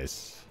Dendro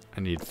dice. I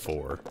need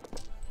 4.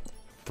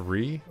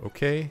 3?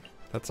 Okay.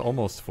 That's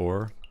almost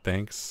 4.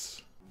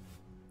 Thanks.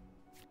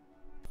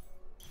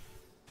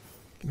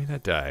 Give me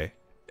that die.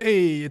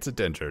 Hey, it's a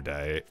Dendro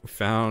die.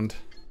 Found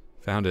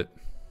it. The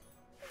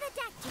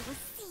doctor will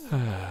see.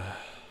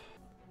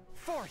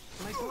 Forth,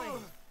 my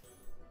blade.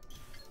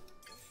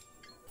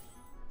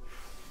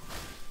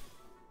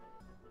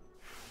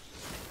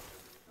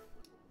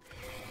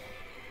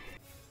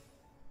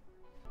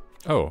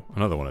 Oh,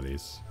 another one of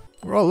these.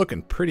 We're all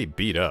looking pretty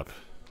beat up.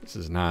 This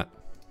is not...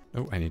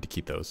 Oh, I need to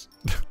keep those.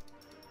 I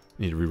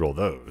need to reroll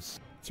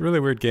those. It's a really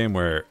weird game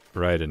where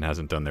Raiden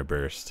hasn't done their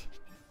burst.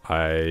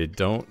 I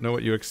don't know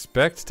what you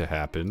expect to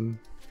happen,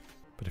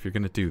 but if you're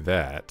gonna do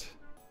that...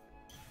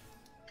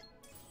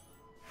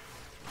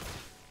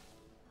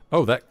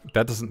 Oh, that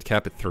doesn't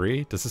cap at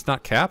 3? Does this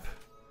not cap?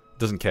 It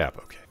doesn't cap,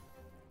 okay.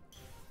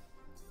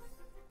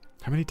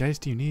 How many dice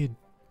do you need?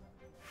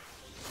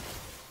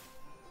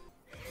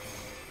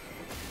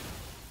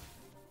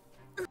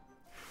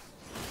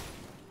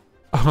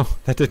 Oh,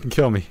 that didn't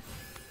kill me.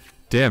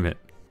 Damn it.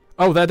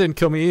 Oh, that didn't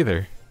kill me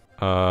either.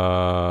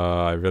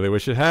 I really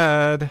wish it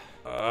had.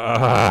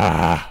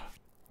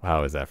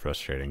 Wow, is that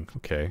frustrating.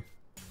 Okay.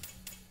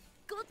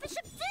 Gold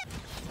bishop dip.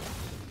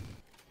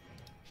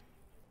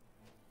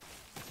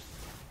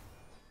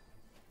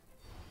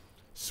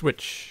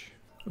 Switch.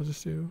 What does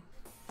this do?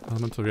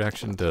 Elemental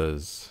reaction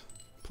does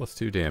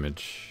 +2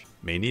 damage.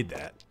 May need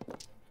that.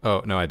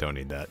 Oh, no, I don't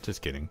need that.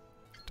 Just kidding.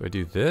 Do I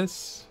do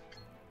this?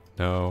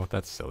 No,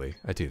 that's silly.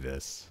 I do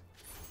this.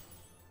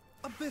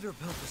 A bitter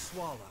pill to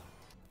swallow.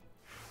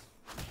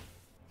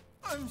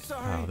 I'm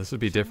sorry. Wow, this would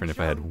be different if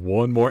I had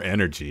one more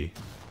energy.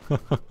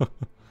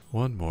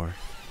 One more.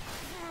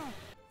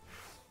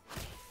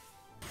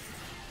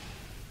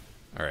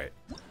 Alright.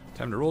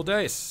 Time to roll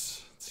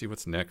dice. Let's see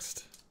what's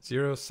next.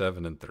 0,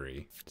 7, and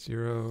 3.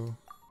 0,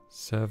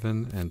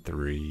 7, and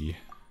 3.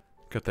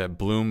 Got that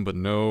bloom, but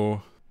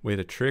no way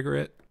to trigger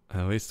it.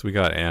 At least we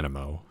got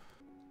Animo.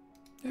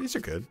 Yeah, these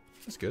are good.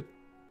 That's good.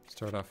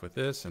 Start off with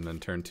this, and then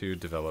turn 2,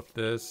 develop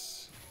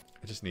this.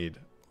 I just need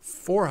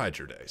 4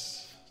 Hydro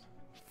dice.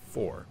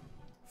 4.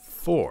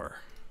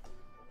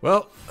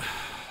 Well,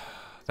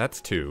 that's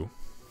 2.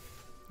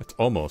 That's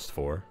almost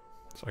 4.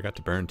 So I got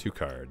to burn 2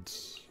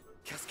 cards.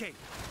 Cascade.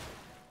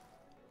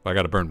 Well, I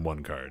got to burn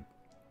 1 card.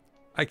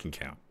 I can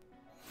count.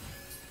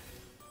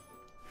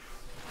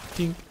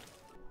 Dink.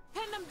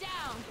 Pin them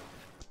down.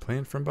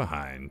 Playing from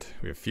behind.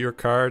 We have fewer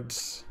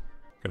cards.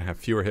 Gonna have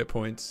fewer hit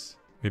points.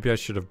 Maybe I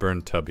should have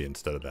burned Tubby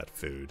instead of that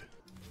food.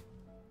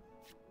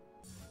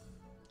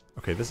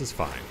 Okay, this is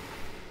fine.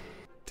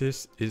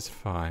 This is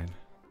fine.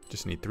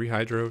 Just need 3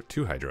 Hydro.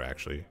 2 Hydro,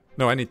 actually.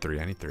 No, I need 3.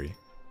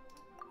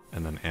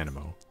 And then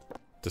Animo.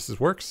 This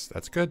works.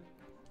 That's good.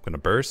 I'm gonna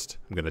burst.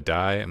 I'm gonna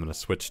die. I'm gonna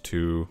switch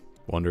to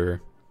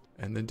Wonder.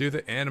 And then do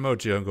the Animo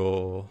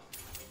jungle.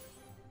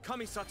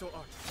 Kamisato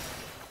art.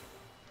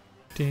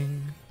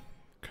 Ding.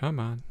 Come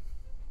on.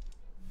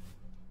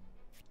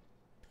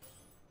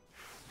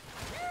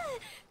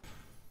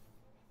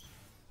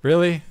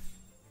 Really?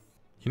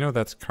 You know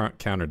that's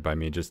countered by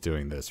me just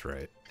doing this,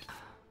 right?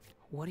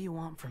 What do you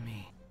want from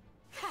me?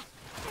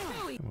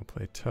 And we'll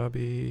play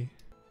Tubby.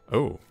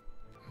 Oh.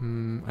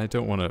 I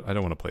don't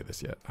wanna play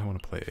this yet. I wanna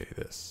play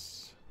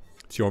this.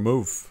 It's your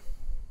move.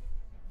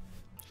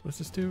 What's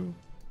this do?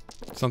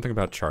 Something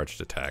about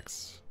charged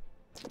attacks.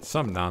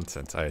 Some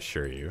nonsense, I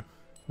assure you.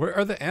 Where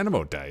are the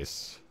Animo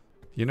dice?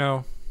 You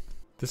know,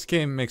 this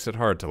game makes it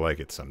hard to like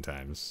it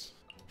sometimes.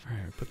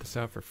 Alright, put this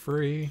out for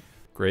free.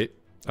 Great.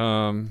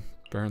 Burn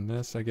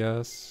this, I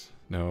guess.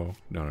 No.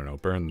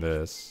 Burn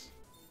this.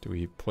 Do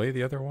we play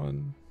the other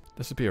one?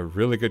 This would be a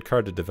really good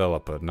card to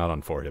develop, but not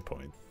on 4 hit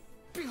points.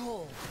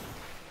 Behold.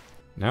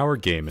 Now we're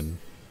gaming.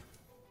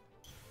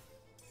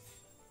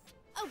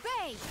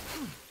 Obey.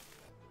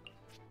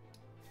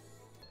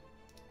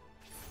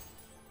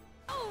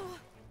 Oh.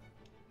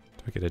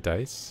 Do I get a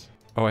dice?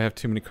 Oh, I have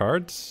too many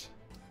cards?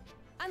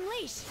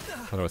 Unleash.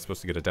 How am I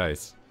supposed to get a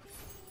dice?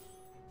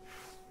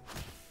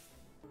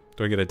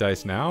 Do I get a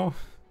dice now?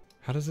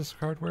 How does this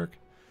card work?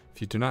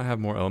 If you do not have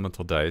more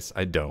elemental dice,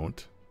 I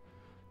don't.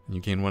 And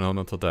you gain 1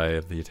 elemental die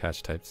of the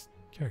attached type's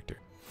character.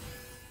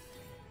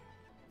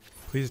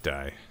 Please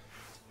die.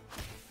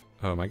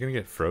 Oh, am I gonna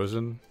get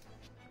frozen?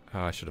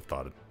 Oh, I should have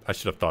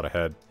thought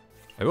ahead.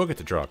 I will get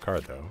to draw a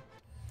card though.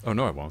 Oh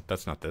no, I won't.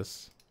 That's not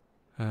this.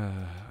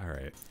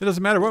 Alright. It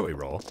doesn't matter what we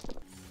roll.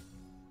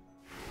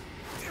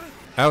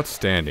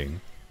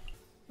 Outstanding.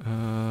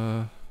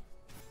 And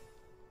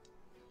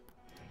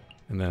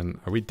then,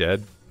 are we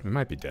dead? We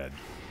might be dead.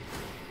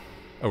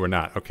 Oh, we're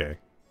not. Okay.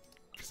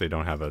 Because they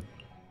don't have a...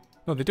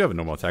 No, they do have a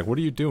normal attack. What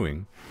are you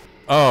doing?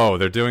 Oh,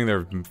 they're doing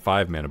their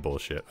 5 mana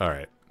bullshit.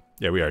 Alright.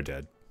 Yeah, we are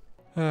dead.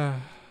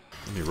 Let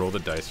me roll the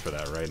dice for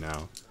that right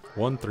now.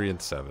 1, 3,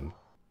 and 7.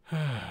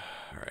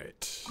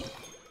 Alright.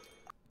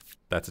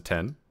 That's a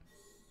 10.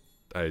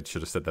 I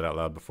should have said that out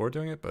loud before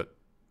doing it, but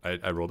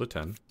I rolled a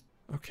 10.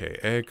 Okay,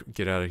 egg,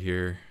 get out of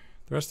here.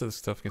 The rest of the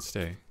stuff can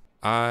stay.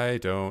 I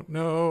don't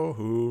know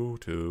who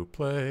to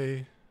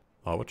play.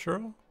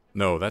 Lawachurl?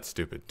 No, that's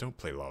stupid. Don't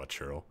play Lava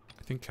Churl.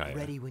 I think Kaya.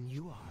 Ready when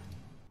you are.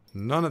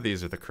 None of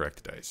these are the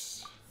correct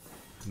dice.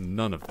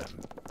 None of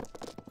them.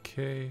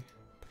 Okay,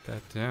 put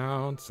that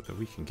down so that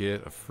we can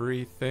get a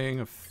free thing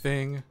of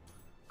thing.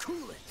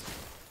 Cool it.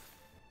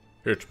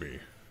 Hit me.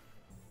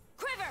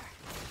 Quiver!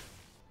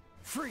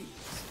 Freeze.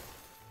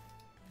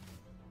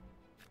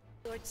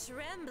 You're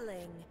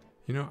trembling.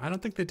 You know, I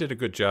don't think they did a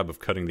good job of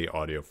cutting the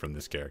audio from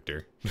this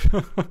character.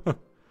 It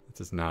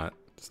does not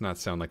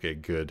sound like a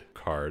good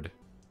card.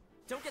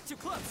 Don't get too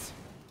close.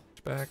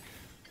 Back.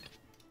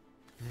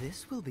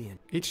 This will be an.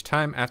 Each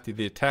time after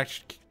the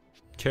attacked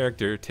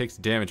character takes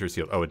damage or is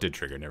healed. Oh, it did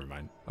trigger. Never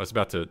mind. I was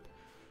about to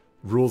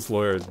rules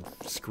lawyer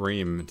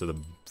scream into the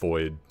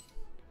void.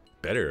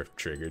 Better if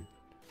triggered.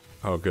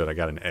 Oh, good. I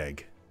got an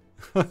egg.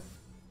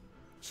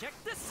 Check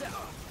this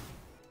out.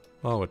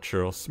 Oh, a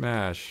churl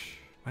smash.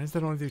 Why does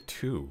that only do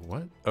 2?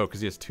 What? Oh, because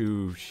he has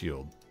 2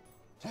 shield.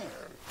 What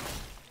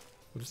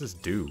does this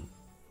do?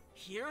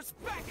 Here's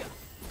backup.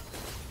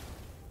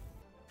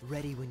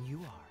 Ready when you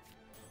are.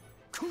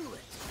 Cool it.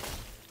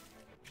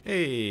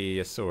 Hey,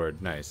 a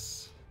sword.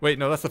 Nice. Wait,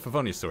 no, that's the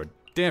Favonius sword.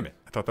 Damn it.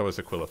 I thought that was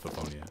Aquila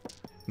Favonia.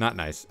 Not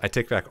nice. I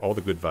take back all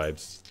the good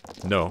vibes.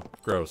 No.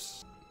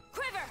 Gross.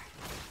 Quiver!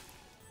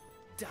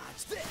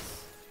 Dodge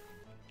this.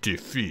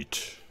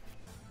 Defeat.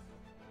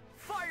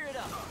 Fire it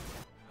up.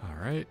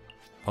 Alright.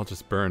 I'll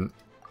just burn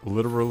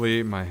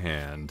literally my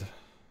hand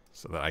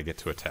so that I get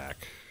to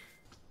attack.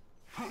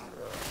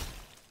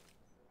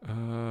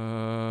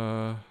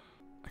 I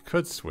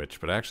could switch,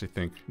 but I actually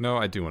think... No,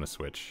 I do want to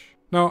switch.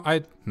 No,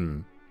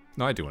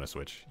 No, I do want to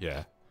switch.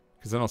 Yeah.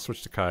 Because then I'll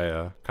switch to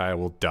Kaya. Kaya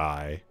will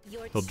die.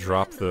 You're He'll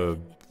drop the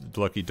trembling.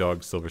 Lucky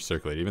Dog Silver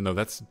Circulator, even though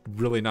that's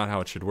really not how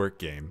it should work,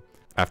 game.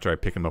 After I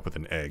pick him up with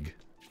an egg.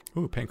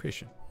 Ooh,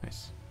 Pancration.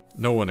 Nice.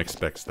 No one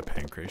expects the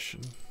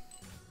Pancration.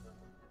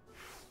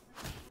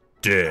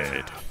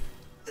 Dead.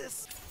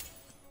 This.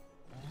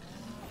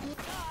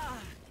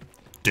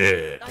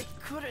 Dead. I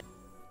couldn't.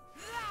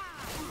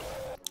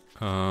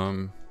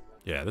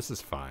 Yeah, this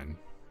is fine.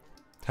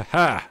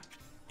 Haha!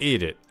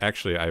 Eat it.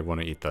 Actually, I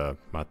want to eat the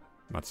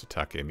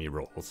Matsutake Mi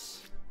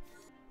rolls.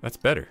 That's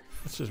better.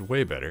 That's just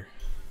way better.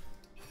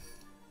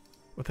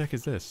 What the heck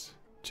is this?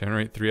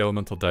 Generate 3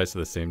 elemental dice of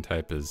the same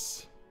type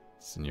as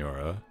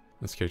Senora.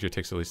 This character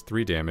takes at least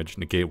 3 damage,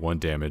 negate 1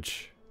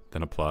 damage,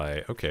 then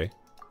apply. Okay.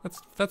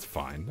 That's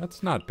fine.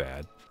 That's not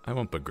bad. I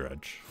won't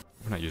begrudge.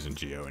 We're not using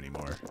Geo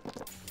anymore.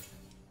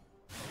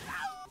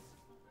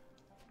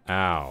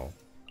 Ow.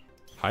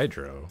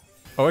 Hydro.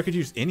 Oh, I could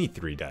use any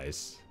 3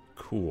 dice.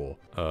 Cool.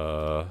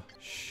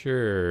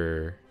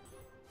 Sure.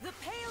 The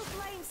pale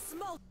flame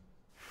smoke.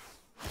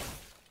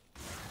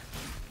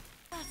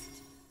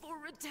 For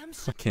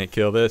redemption. Can't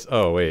kill this?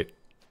 Oh, wait.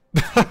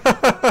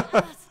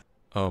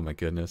 Oh my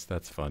goodness,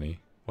 that's funny.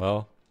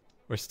 Well,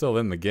 we're still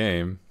in the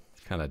game.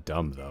 It's kind of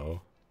dumb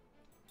though.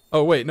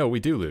 Oh wait, no, we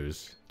do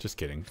lose. Just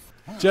kidding.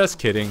 Just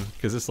kidding,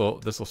 because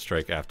this'll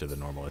strike after the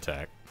normal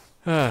attack.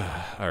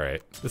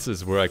 Alright, this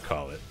is where I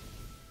call it.